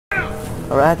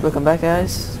Alright, welcome back,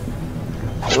 guys.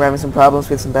 We're having some problems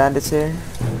with some bandits here.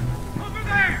 Over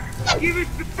there! Give us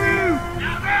the food!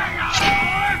 Now there you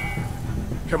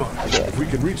are! Come on, if we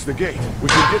can reach the gate, we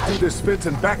can get through this fence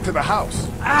and back to the house.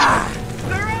 Ah!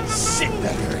 They're on the Shit, move!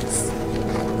 that hurts.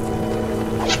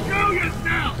 Show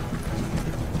yourself!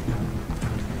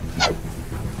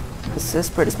 This is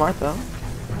pretty smart, though.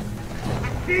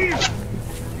 I see you!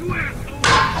 You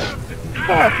assholes!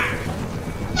 Fuck.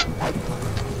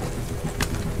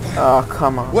 Oh,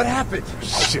 come on. What happened?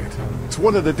 Shit, it's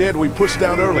one of the dead we pushed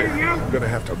down earlier. I'm gonna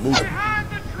have to move it. Behind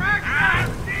the track! I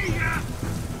see ya!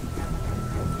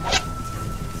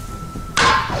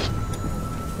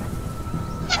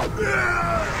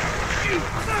 You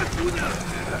fuck with us!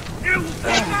 It will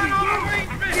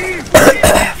be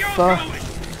Fuck.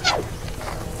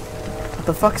 What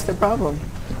the fuck's the problem?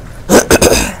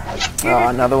 Oh,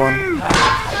 another one.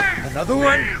 Another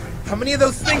one? How many of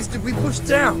those things did we push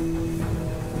down?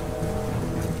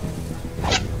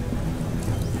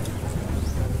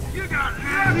 You got it!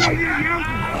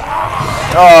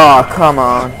 Oh, come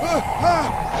on.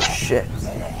 Shit.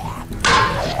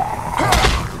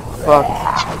 Fuck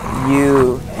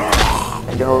you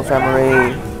and your whole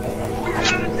family.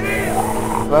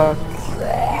 Fuck.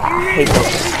 I hate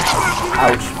those.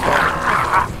 Ouch.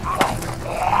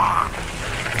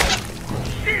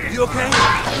 You okay?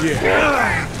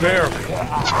 Yeah, barely.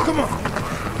 Come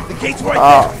on. The gate's right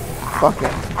Oh, fuck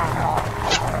it.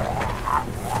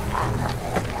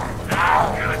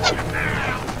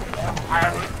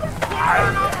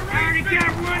 Already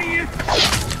got one of you!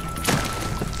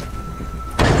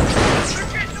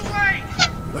 They're getting away!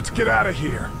 Let's get out of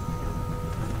here.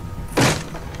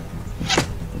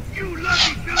 You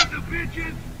lucky sons of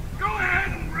bitches! Go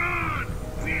ahead and run!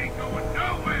 We ain't going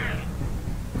nowhere!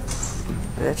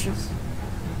 Bitches.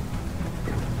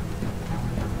 there.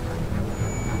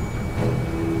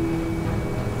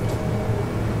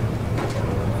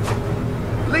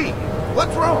 Lee,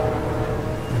 what's wrong?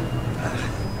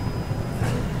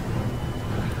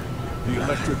 The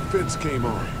electric fence came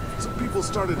on. Some people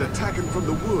started attacking from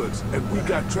the woods, and we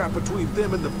got trapped between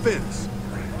them and the fence.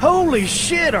 Holy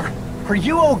shit, are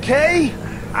you okay?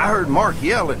 I heard Mark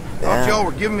yelling. Thought Yeah. y'all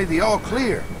were giving me the all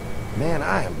clear. Man,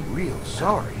 I am real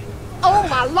sorry. Oh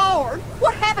my lord!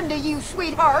 What happened to you,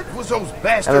 sweetheart? It was those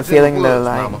bastards I have a feeling in the they're woods,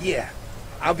 lying. Mama. Yeah,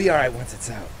 I'll be alright once it's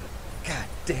out. God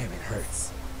damn, it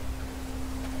hurts.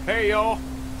 Hey, y'all.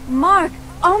 Mark,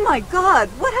 oh my god,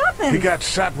 what happened? He got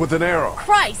shot with an arrow.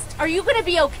 Christ, are you gonna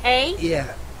be okay?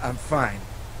 Yeah, I'm fine.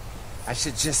 I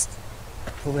should just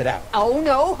pull it out. Oh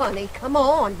no, honey, come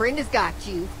on. Brenda's got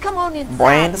you. Come on inside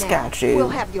Brenda's now. got you. We'll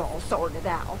have you all sorted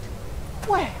out.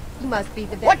 Well, you must be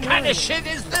the What veterinarian. kind of shit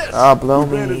is this? Oh, blow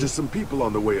We ran me. into some people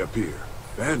on the way up here.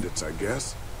 Bandits, I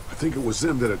guess. I think it was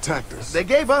them that attacked us. They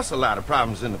gave us a lot of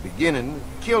problems in the beginning.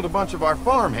 Killed a bunch of our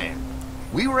farmhands.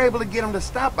 We were able to get them to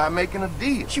stop by making a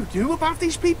deal. You knew about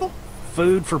these people?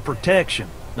 Food for protection.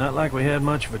 Not like we had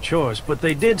much of a choice, but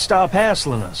they did stop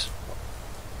hassling us.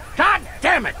 God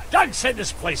damn it! Doug said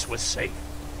this place was safe.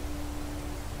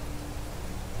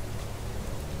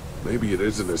 Maybe it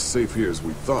isn't as safe here as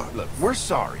we thought. Look, we're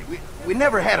sorry. We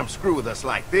never had them screw with us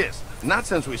like this. Not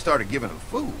since we started giving them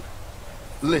food.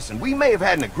 Listen, we may have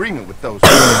had an agreement with those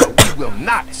people, but we will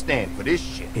not stand for this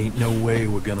shit. Ain't no way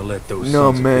we're gonna let those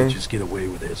No, sons man. of bitches get away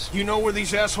with this. You know where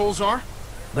these assholes are?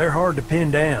 They're hard to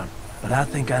pin down, but I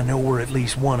think I know where at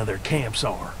least one of their camps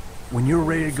are. When you're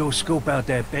ready to go scope out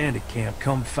that bandit camp,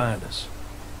 come find us.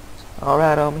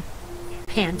 Alright, homie.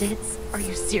 Bandits? Are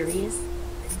you serious?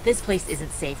 This place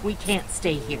isn't safe. We can't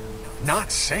stay here.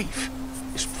 Not safe.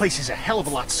 This place is a hell of a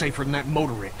lot safer than that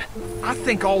motor inn. I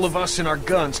think all of us and our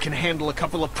guns can handle a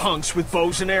couple of punks with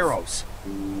bows and arrows.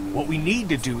 What we need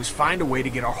to do is find a way to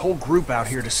get our whole group out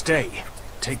here to stay.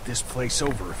 Take this place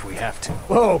over if we have to.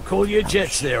 Whoa, cool your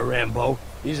jets there, Rambo.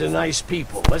 These are nice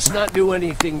people. Let's not do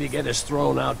anything to get us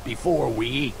thrown out before we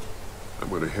eat. I'm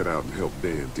gonna head out and help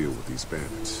Dan deal with these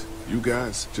bandits. You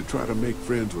guys should try to make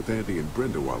friends with Andy and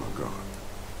Brenda while I'm gone.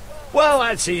 Well,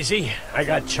 that's easy. I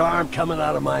got charm coming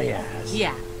out of my ass.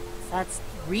 Yeah, that's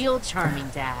real charming,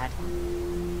 Dad.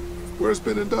 Where's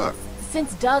Ben and Doc?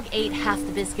 Since Doug ate half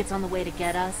the biscuits on the way to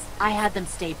get us, I had them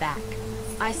stay back.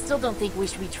 I still don't think we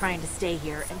should be trying to stay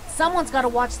here, and someone's got to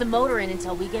watch the motor inn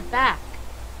until we get back.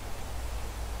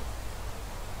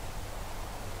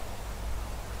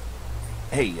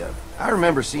 Hey, I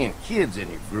remember seeing kids in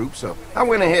your group, so I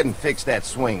went ahead and fixed that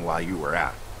swing while you were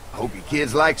out. I hope you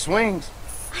kids like swings.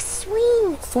 A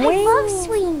swing. I love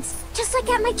swings. Just like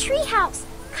at my treehouse.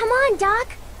 Come on, Doc.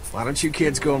 Why don't you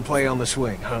kids go and play on the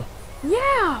swing, huh?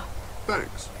 Yeah.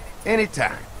 Thanks.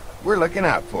 Anytime. We're looking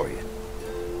out for you.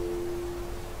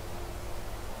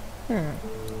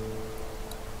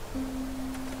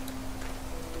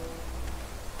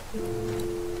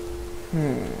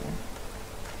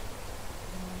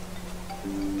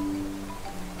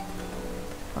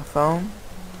 My phone.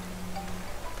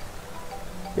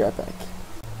 Be right back.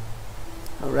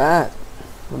 Alright,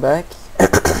 we're back.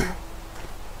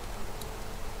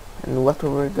 And what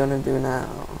we're gonna do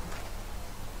now?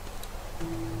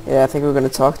 Yeah, I think we're gonna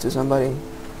talk to somebody.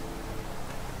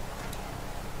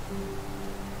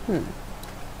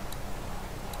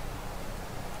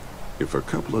 If a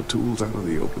couple of tools out in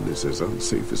the open is as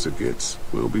unsafe as it gets,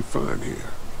 we'll be fine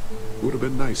here. Would have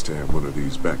been nice to have one of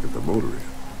these back at the motor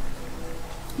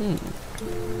inn.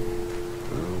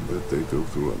 I'll bet they go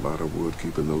through a lot of wood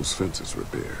keeping those fences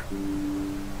repaired.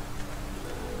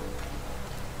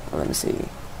 Well, let me see.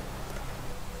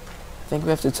 I think we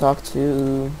have to talk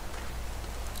to...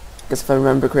 I guess if I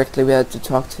remember correctly, we had to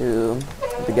talk to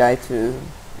the guy to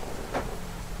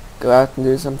go out and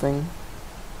do something.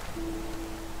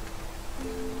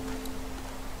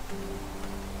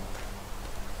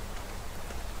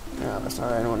 No, that's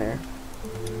not anyone here.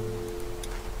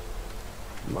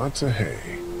 Lots of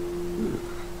hay.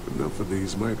 Enough of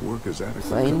these might work as adequate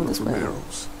Playing with cover his from fan.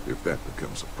 arrows, if that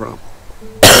becomes a problem.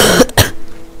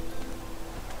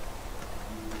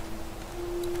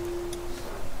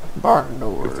 Barn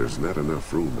door. If there's not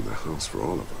enough room in the house for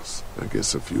all of us, I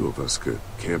guess a few of us could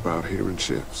camp out here in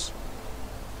shifts.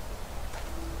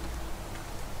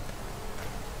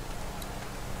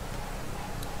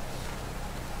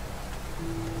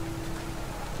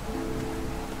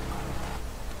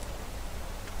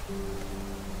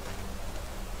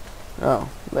 Oh,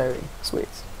 Larry. Sweet.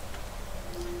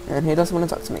 And he doesn't want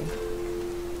to talk to me.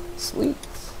 Sweet.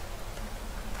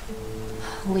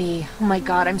 Lee, oh my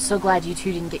god, I'm so glad you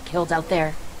two didn't get killed out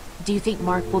there. Do you think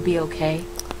Mark will be okay?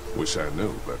 Wish I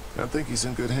knew, but I think he's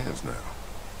in good hands now.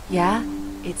 Yeah?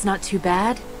 It's not too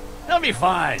bad? He'll be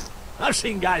fine. I've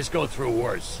seen guys go through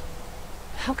worse.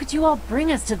 How could you all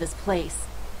bring us to this place?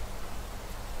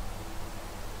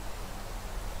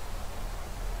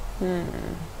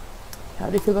 How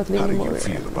do you feel about How leaving do the you motor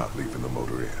feel inn? about leaving the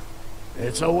motor inn?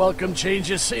 It's a welcome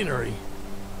change of scenery.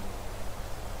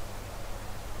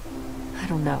 I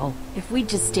don't know. If we'd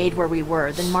just stayed where we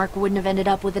were, then Mark wouldn't have ended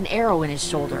up with an arrow in his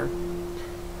shoulder.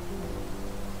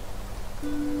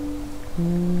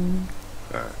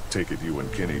 I take it you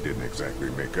and Kenny didn't exactly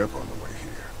make up on the way here.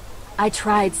 I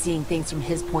tried seeing things from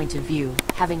his point of view,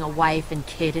 having a wife and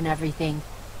kid and everything,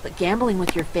 but gambling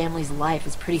with your family's life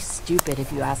is pretty stupid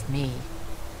if you ask me.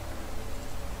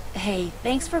 Hey,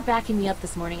 thanks for backing me up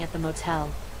this morning at the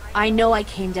motel. I know I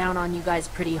came down on you guys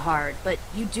pretty hard, but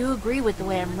you do agree with the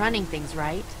way I'm running things,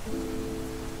 right?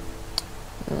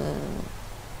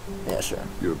 Yeah, sure.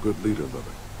 You're a good leader, Lily.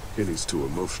 Kenny's too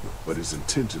emotional, but his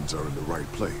intentions are in the right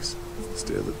place.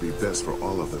 Still, it'd be best for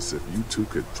all of us if you two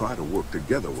could try to work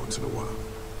together once in a while.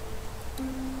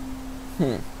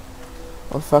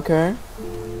 Well, fuck her.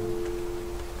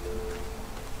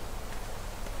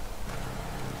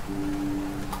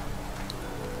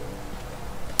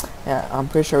 Yeah, I'm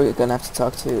pretty sure we're gonna have to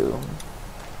talk to...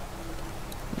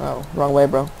 No, wrong way,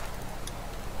 bro.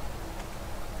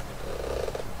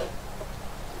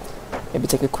 Maybe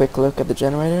take a quick look at the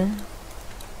generator.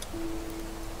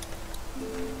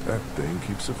 That thing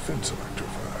keeps a fence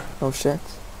electrified. Oh shit.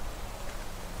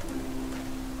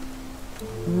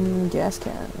 Gas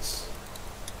cans.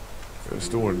 They're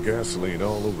storing gasoline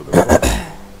all over the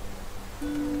place.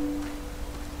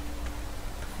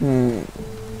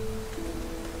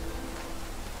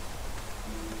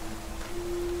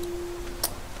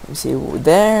 Let me see.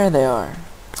 There they are.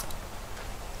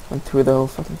 Went through the whole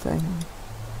fucking thing.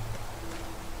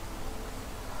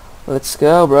 Let's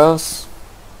go, bros.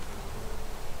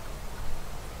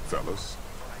 Fellas,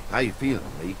 How you feeling,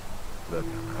 Lee? Look,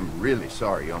 I'm really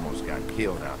sorry you almost got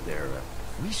killed out there.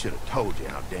 We should have told you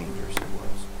how dangerous it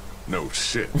was. no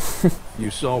shit. You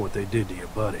saw what they did to your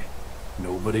buddy.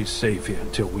 Nobody's safe here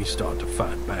until we start to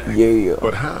fight back. Yeah.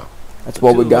 But how? That's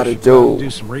what we gotta Do do.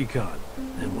 some recon,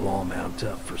 then we'll all mount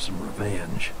up for some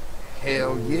revenge.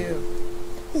 Hell yeah.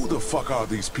 Who the fuck are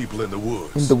these people in the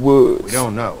woods? In the woods. We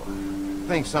don't know. I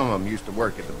think some of them used to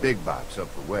work at the big box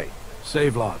up the way.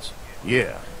 Save lots.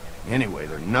 Yeah. Anyway,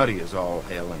 they're nutty as all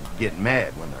hell and get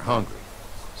mad when they're hungry.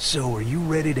 So are you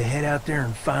ready to head out there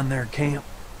and find their camp?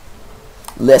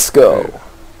 Let's go. Yeah,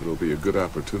 it'll be a good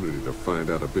opportunity to find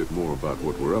out a bit more about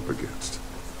what we're up against.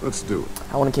 Let's do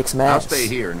it. I want to kick some I'll ass. stay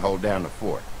here and hold down the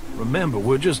fort. Remember,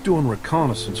 we're just doing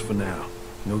reconnaissance for now.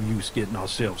 No use getting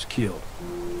ourselves killed.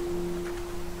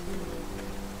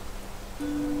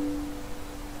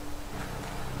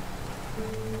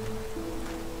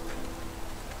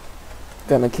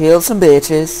 Gonna kill some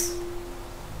bitches.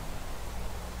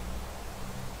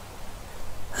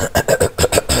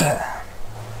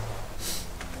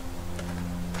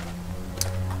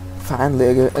 Finally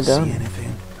a gun. See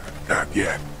anything? Not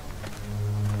yet.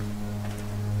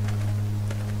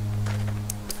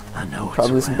 I know it's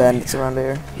Probably some around bandits here. around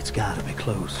here. It's gotta be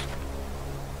close.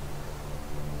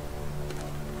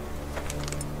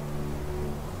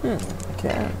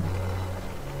 Okay.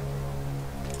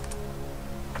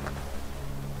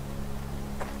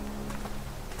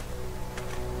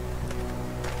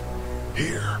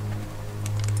 Here.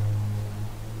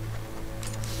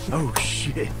 Oh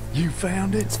shit, you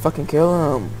found it? Let's fucking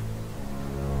kill him.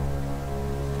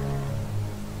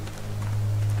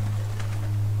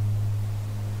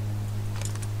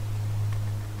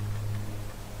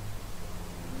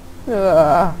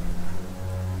 Ah.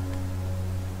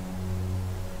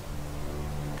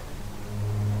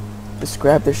 Just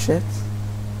grab their shit.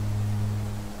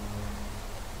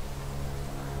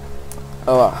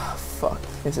 Oh, fuck.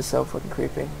 This is so fucking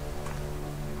creepy.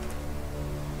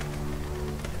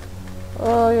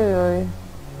 Oh, yeah.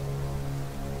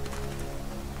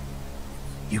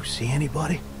 You see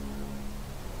anybody?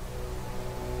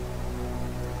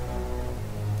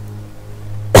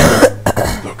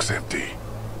 Looks empty.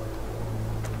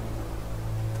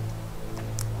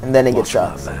 And then he gets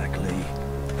Watch shot. my back, Lee.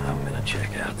 I'm gonna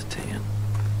check out the tent.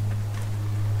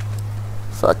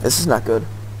 Fuck, this is not good.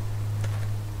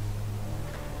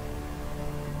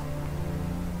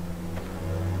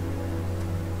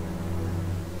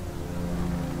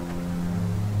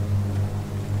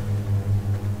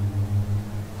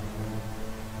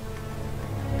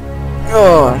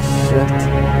 Oh, shit.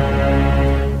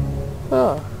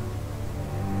 Oh.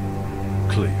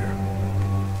 Clear.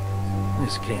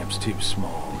 This camp's too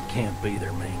small. It can't be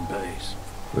their main base.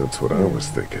 That's what I was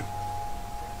thinking.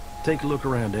 Take a look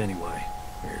around anyway.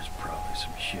 There's probably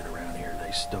some shit around here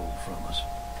they stole from us.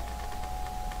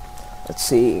 Let's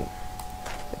see.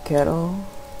 The kettle.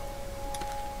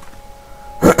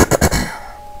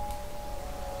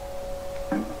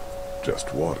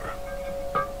 Just water.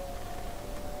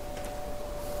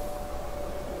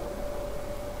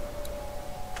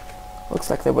 Looks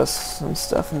like there was some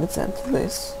stuff in the tent, at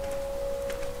least.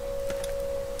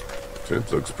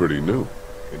 Tent looks pretty new.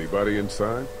 Anybody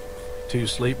inside? 2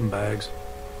 sleeping bags.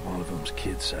 One of them's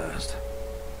kid-sized.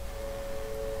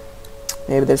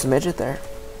 Maybe there's a midget there.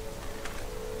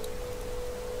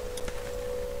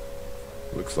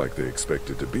 Looks like they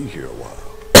expected to be here a while.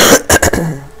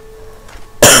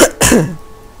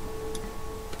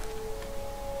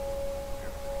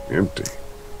 Empty.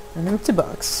 An empty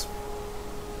box.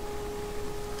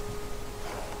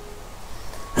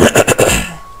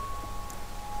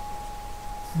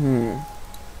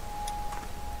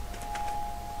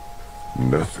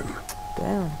 Nothing.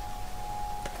 Damn.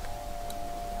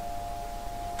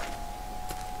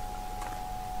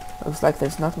 Looks like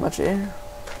there's not much air.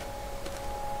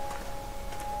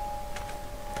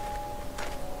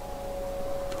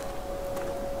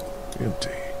 Empty.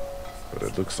 But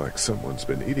it looks like someone's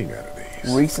been eating out of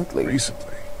these. Recently.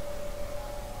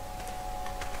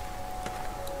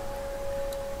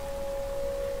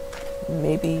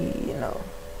 Maybe, you know.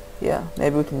 Yeah,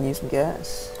 maybe we can use some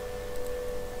gas.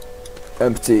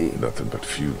 Empty. Nothing but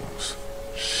fumes.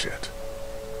 Shit.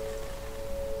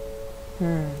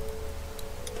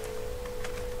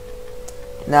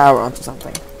 Now we're onto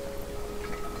something.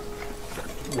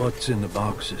 What's in the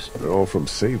boxes? They're all from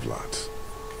save lots.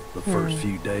 The first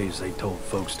few days they told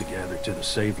folks to gather to the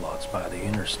save lots by the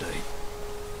interstate.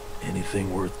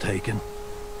 Anything worth taking?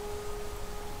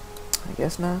 I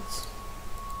guess not.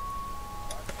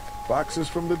 Boxes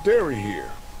from the dairy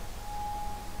here.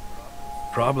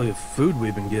 Probably the food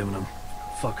we've been giving them.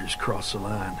 Fuckers cross the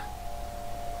line.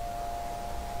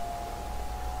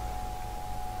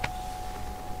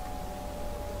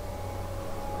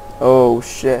 Oh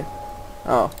shit.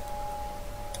 Oh.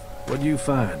 What'd you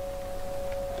find?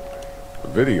 A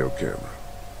video camera.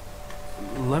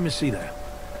 Let me see that.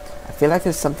 I feel like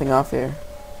there's something off here.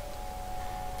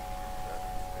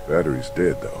 Battery's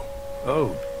dead though.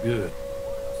 Oh, good.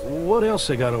 What else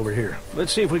they got over here?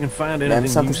 Let's see if we can find anything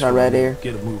something's useful not right here. and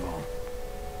get a move on.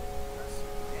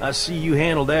 I see you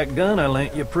handled that gun I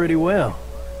lent you pretty well.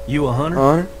 You a hunter?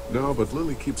 Hunter? No, but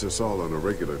Lily keeps us all on a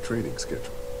regular training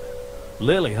schedule.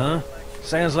 Lily, huh?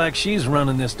 Sounds like she's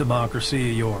running this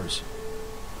democracy of yours.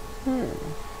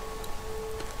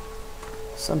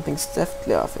 Something's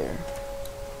definitely off here.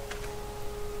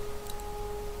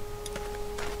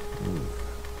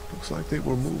 Looks like they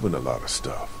were moving a lot of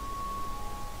stuff.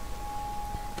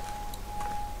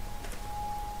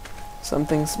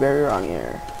 Something's very wrong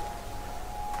here.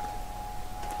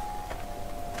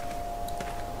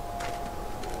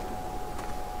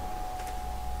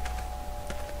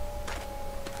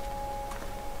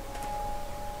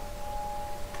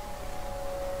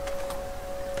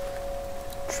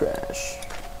 Trash.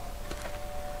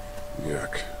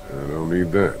 Yuck. I don't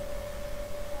need that.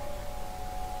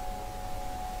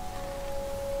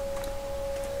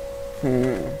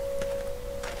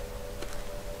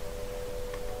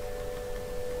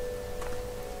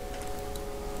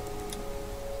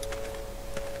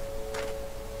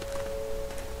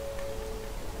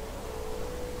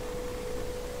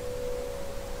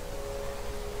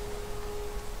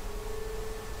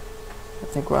 I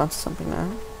think we're onto something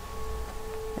now.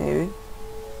 Maybe.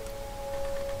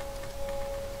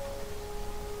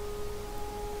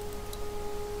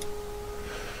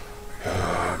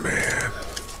 Oh, man.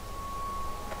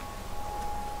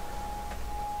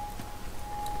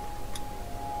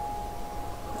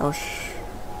 Oh,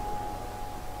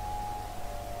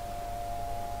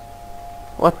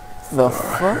 what the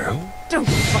fuck? Don't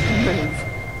fucking move.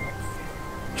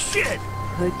 Shit!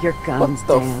 Put your guns What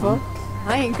the down. fuck?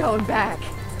 I ain't going back.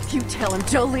 You tell him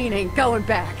Jolene ain't going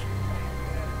back.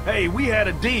 Hey, we had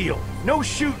a deal. No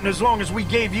shooting as long as we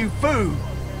gave you food.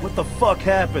 What the fuck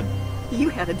happened? You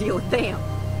had a deal with them.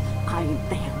 I ain't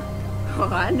them. Oh,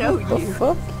 I know What the you.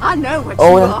 fuck? I know what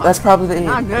Oh, you are. that's probably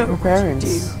I know her what parents.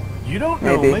 you do. You don't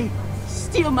know Maybe. me.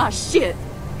 Steal my shit.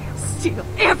 Steal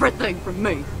everything from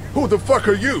me. Who the fuck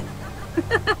are you?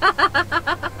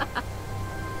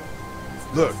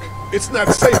 Look, it's not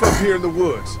safe up here in the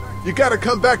woods. You gotta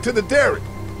come back to the dairy.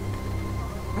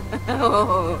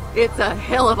 Oh, it's a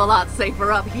hell of a lot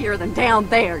safer up here than down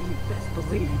there, you best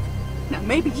believe. Now,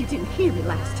 maybe you didn't hear me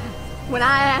last time. When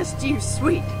I asked you,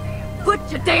 sweet, put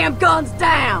your damn guns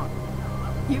down.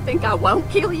 You think I won't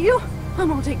kill you? I'm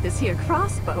gonna take this here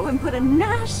crossbow and put a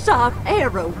nice sharp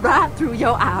arrow right through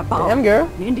your eyeball. Damn, girl.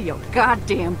 And into your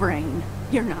goddamn brain.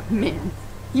 You're not men.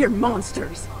 You're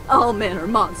monsters. All men are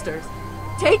monsters.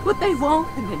 Take what they want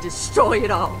and then destroy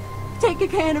it all. Take a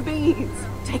can of beans.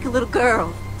 Take a little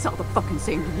girl. It's all the fucking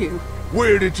same to you.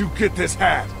 Where did you get this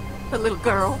hat? The little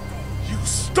girl. You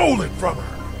stole it from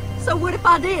her. So what if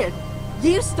I did?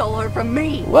 You stole her from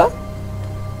me. What?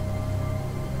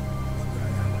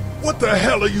 What the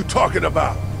hell are you talking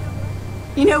about?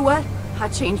 You know what? I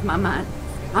changed my mind.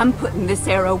 I'm putting this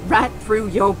arrow right through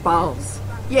your balls.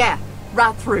 Yeah,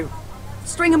 right through.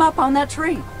 String them up on that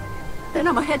tree. Then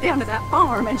I'm gonna head down to that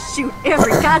farm and shoot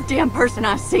every goddamn person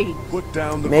I see. Put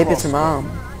down the Maybe it's her crossbow.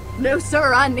 mom. No,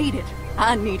 sir, I need it.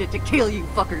 I need it to kill you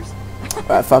fuckers.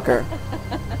 Alright, fuck her.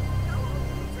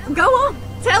 Go on.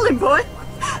 Tell him, boy.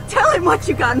 Tell him what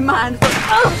you got in mind.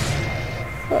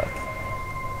 Oh! Fuck.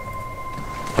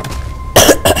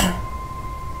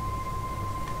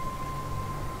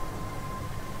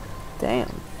 Damn.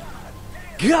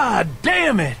 God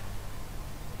damn it!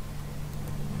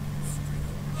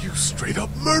 You straight up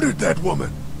murdered that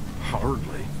woman.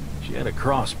 Hardly. She had a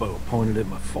crossbow pointed at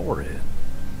my forehead.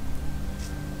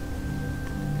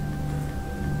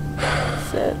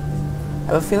 Shit. I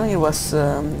have a feeling it was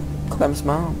Clem's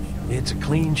mom. It's a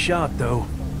clean shot, though.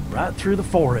 Right through the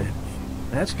forehead.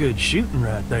 That's good shooting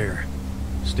right there.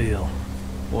 Still,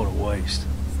 what a waste.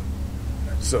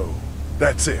 So,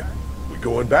 that's it. We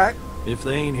going back? If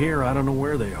they ain't here, I don't know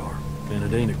where they are. And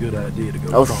it ain't a good idea to go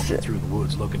Oh, tromping shit. through the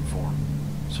woods looking for them.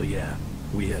 So yeah,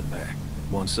 we head back.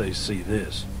 Once they see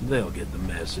this, they'll get the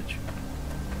message.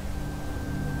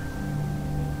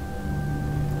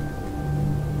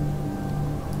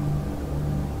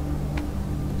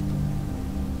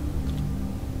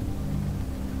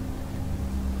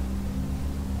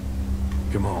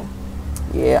 Come on.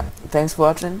 Yeah, thanks for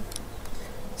watching.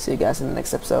 See you guys in the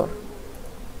next episode.